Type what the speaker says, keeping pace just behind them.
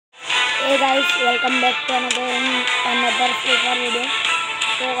Guys, welcome back to another free fire video.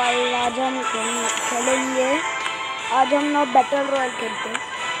 तो guys आज हम खेलेंगे। आज हम ना बैटल रॉयल खेलते हैं।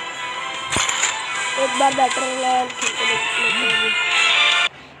 एक बार बैटल रॉयल खेलते हैं।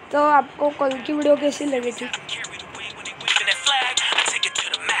 तो आपको कल की वीडियो कैसी लगी थी?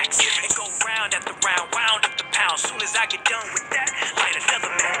 Soon as I get done with that, light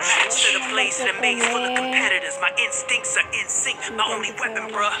another match. To the place in a maze full of competitors. My instincts are in sync. My only weapon,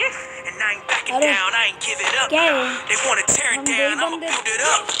 bruh. And I ain't backing down. I ain't giving up. They wanna tear it down. I'ma build it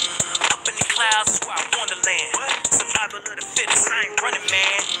up. Up in the clouds is where I wanna land. Survival of the fittest. I ain't running,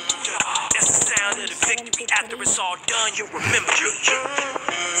 man. That's the sound of the victory. After it's all done, you'll remember me.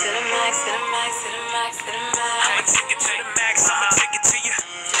 To the max, to the max, to the max, to the max. I'ma take it to the max. I'ma take it to you.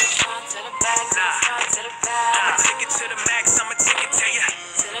 To the back, to the front, to the back. I'ma take it to the max. I'ma take it to you.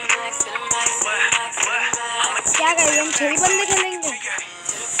 To the max, to the max, to the max, to the max. क्या करेंगे? हम 6 बंदे खेलेंगे।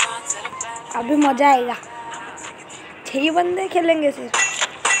 अभी मजा आएगा। 6 बंदे खेलेंगे सिर्फ।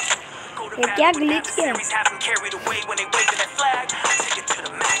 ये क्या ग्लिच है?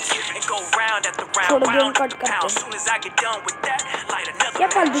 छोड़ गेम कट करते क्या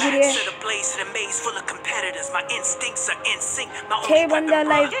फालतू गिरी है? 6 बंदे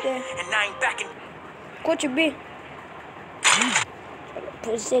लाइव थे। कुछ भी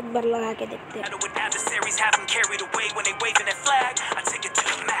फिर से एक बार लगा के देखते हैं।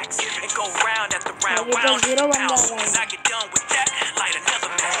 जीरो बंदा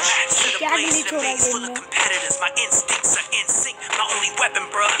क्या ग्लिच हो रहा है गेम में?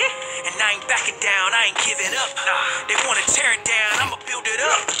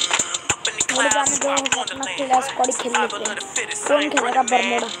 मेरे जाने दो, हम अपना खेला स्क्वाड खेल लेते हैं। कौन खेलेगा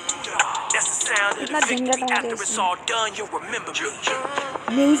बरमोड़ा? इतना झंझट हो गया।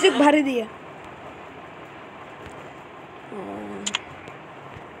 म्यूजिक भारी दिया।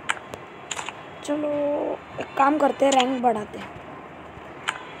 चलो एक काम करते हैं, रैंक बढ़ाते हैं।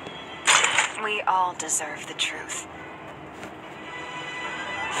 We all deserve the truth.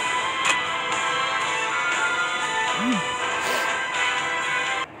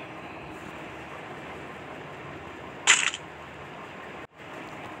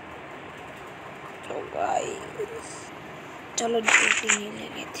 तो गाइस चलो ड्यूटी नहीं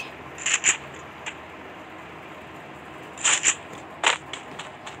लेनी थी।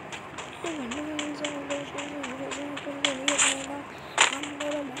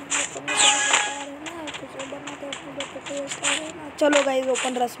 चलो गाइस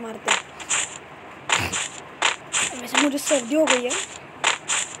ओपन रस मारते हैं। वैसे मुझे सर्दी हो गई है।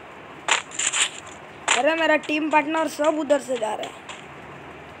 अरे मेरा टीम पार्टनर सब उधर से जा रहे हैं।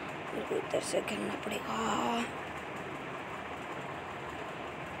 मेरे को इधर से खेलना पड़ेगा।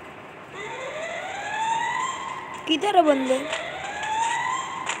 किधर है बंदे?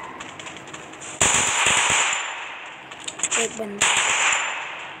 एक बंदा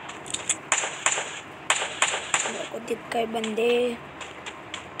मेरे को दिख गए बंदे।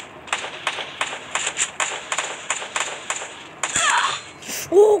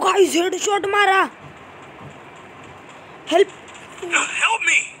 ओ गाइस हेडशॉट मारा। Help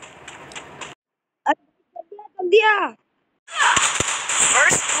me. कर दिया।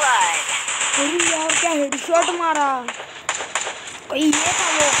 First blood. अरे यार क्या हेडशॉट मारा। कोई ये था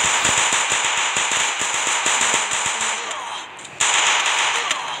वो।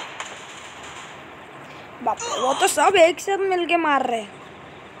 बाप रे, वो तो सब एक साथ मिलके मार रहे।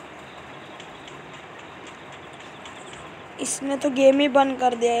 इसने तो गेम ही बंद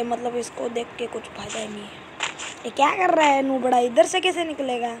कर दिया है। मतलब इसको देख के कुछ फायदा ही नहीं है। ये क्या कर रहा है नूबड़ा? इधर से कैसे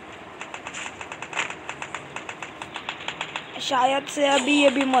निकलेगा? शायद से अभी ये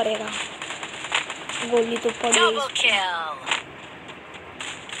भी मरेगा। गोली तो पड़ी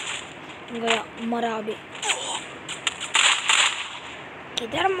गया, मरा अभी।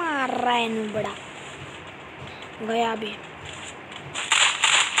 किधर मार रहा है नूबड़ा? गया अभी,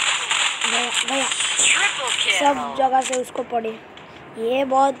 गया। सब जगह से उसको पड़ी। ये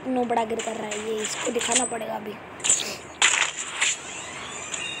बहुत नूबड़ा गिर कर रहा है। ये इसको दिखाना पड़ेगा अभी।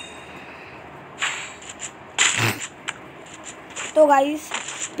 तो गाइस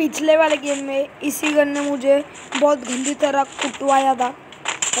पिछले वाले गेम में इसी गन ने मुझे बहुत गंदी तरह कुटवाया था।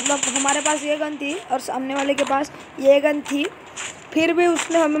 मतलब हमारे पास ये गन थी और सामने वाले के पास ये गन थी, फिर भी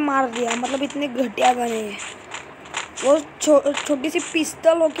उसने हमें मार दिया। मतलब इतनी घटिया गन है ये। वो छोटी सी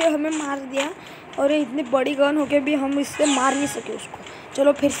पिस्तौल होके हमें मार दिया और ये इतनी बड़ी गन होके भी हम इससे मार नहीं सके उसको।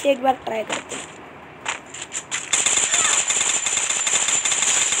 चलो फिर से एक बार ट्राई करते हैं।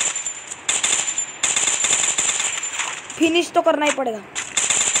 फिनिश तो करना ही पड़ेगा।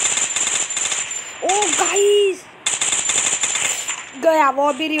 ओ गाइस गया, वो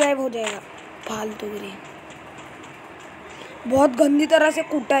अभी रिवाइव हो जाएगा। फालतूगिरी, बहुत गंदी तरह से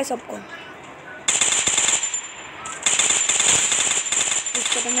कूटा है सबको।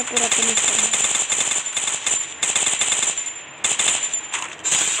 इसको तो मैं पूरा फिनिश करूँगा।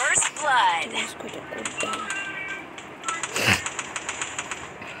 इसको तो कूट डाला।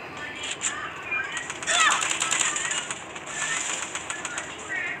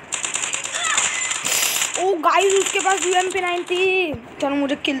 ओ गाइस, उसके पास UMP9 थी। चलो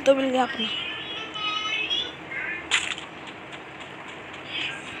मुझे किल तो मिल गया अपना।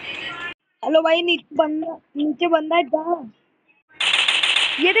 हेलो भाई, नीचे बंदा है जा।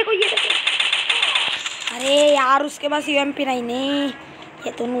 ये देखो। अरे यार, उसके पास UMP9 नहीं,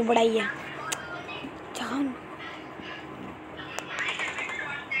 ये तो नुबड़ा ही है। जान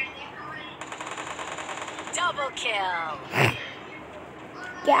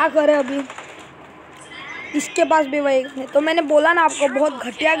क्या करे अभी, इसके पास भी वही गन है। तो मैंने बोला ना आपको, बहुत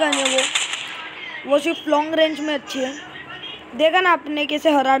घटिया गन है वो सिर्फ लॉन्ग रेंज में अच्छी है। देखा ना आपने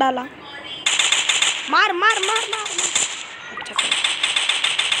कैसे हरा डाला। मार। अच्छा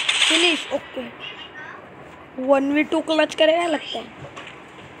फिनिश, ओके। 1v2 क्लच करेगा लगता है।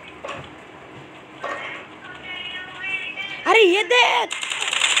 अरे ये देख,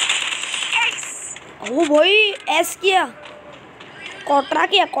 ओ भाई एस किया, कोटरा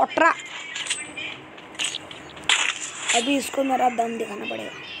किया, कोटरा। अभी इसको मेरा दम दिखाना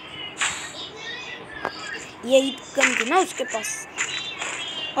पड़ेगा। यही गन थी ना उसके पास।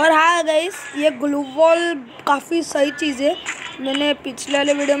 और हाँ गाइस, ये ग्लू वॉल काफ़ी सही चीज़ है। मैंने पिछले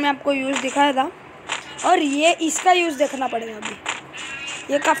वाले वीडियो में आपको यूज़ दिखाया था, और ये इसका यूज़ देखना पड़ेगा अभी।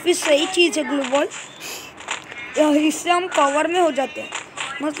 ये काफ़ी सही चीज़ है ग्लू वॉल, इससे हम कवर में हो जाते हैं,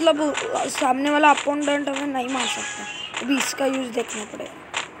 मतलब सामने वाला अपोनेंट हमें नहीं मार सकता। अभी इसका यूज़ देखना पड़ेगा।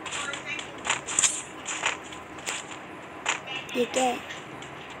 ये क्या है?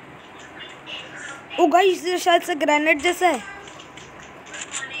 ओ गाइस, ये शायद से ग्रेनेड जैसा है।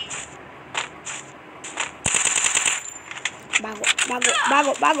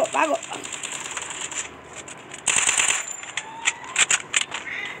 भागो।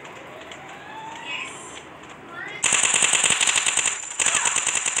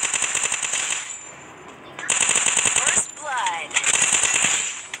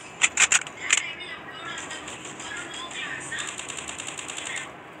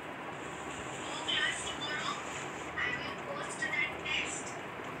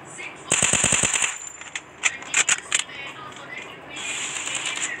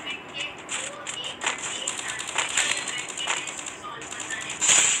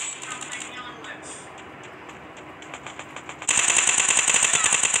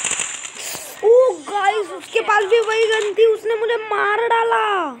 उसके पास भी वही गन थी, उसने मुझे मार डाला।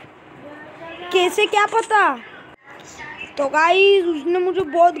 कैसे, क्या पता। तो गाइस, उसने मुझे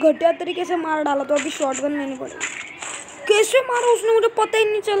बहुत घटिया तरीके से मार डाला। तो अभी शॉटगन लेनी पड़ेगी। कैसे मारा उसने, मुझे पता ही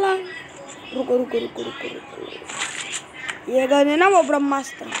नहीं चला। रुको। ये गन है ना वो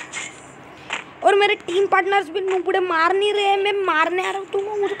ब्रह्मास्त्र। और मेरे टीम पार्टनर्स भी नुबड़े मार नहीं रहे, मैं मारने आ रहा हूँ तो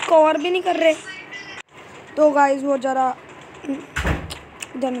वो मुझे कवर भी नहीं कर रहे। तो गाइस, वो जरा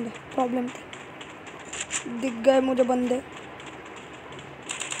जाने दो, प्रॉब्लम थी। दिख गए मुझे बंदे।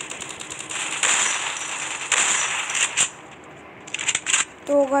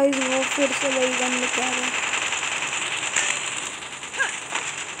 तो गाइस, वो फिर से वही गन लेके आ गए।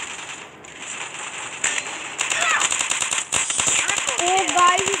 ओ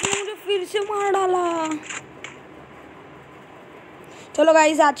गाइस, इसने मुझे फिर से मार डाला। चलो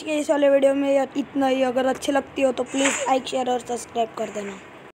गाइस, आज के इस वाले वीडियो में इतना ही। अगर अच्छी लगती हो तो प्लीज़ लाइक, शेयर और सब्सक्राइब कर देना।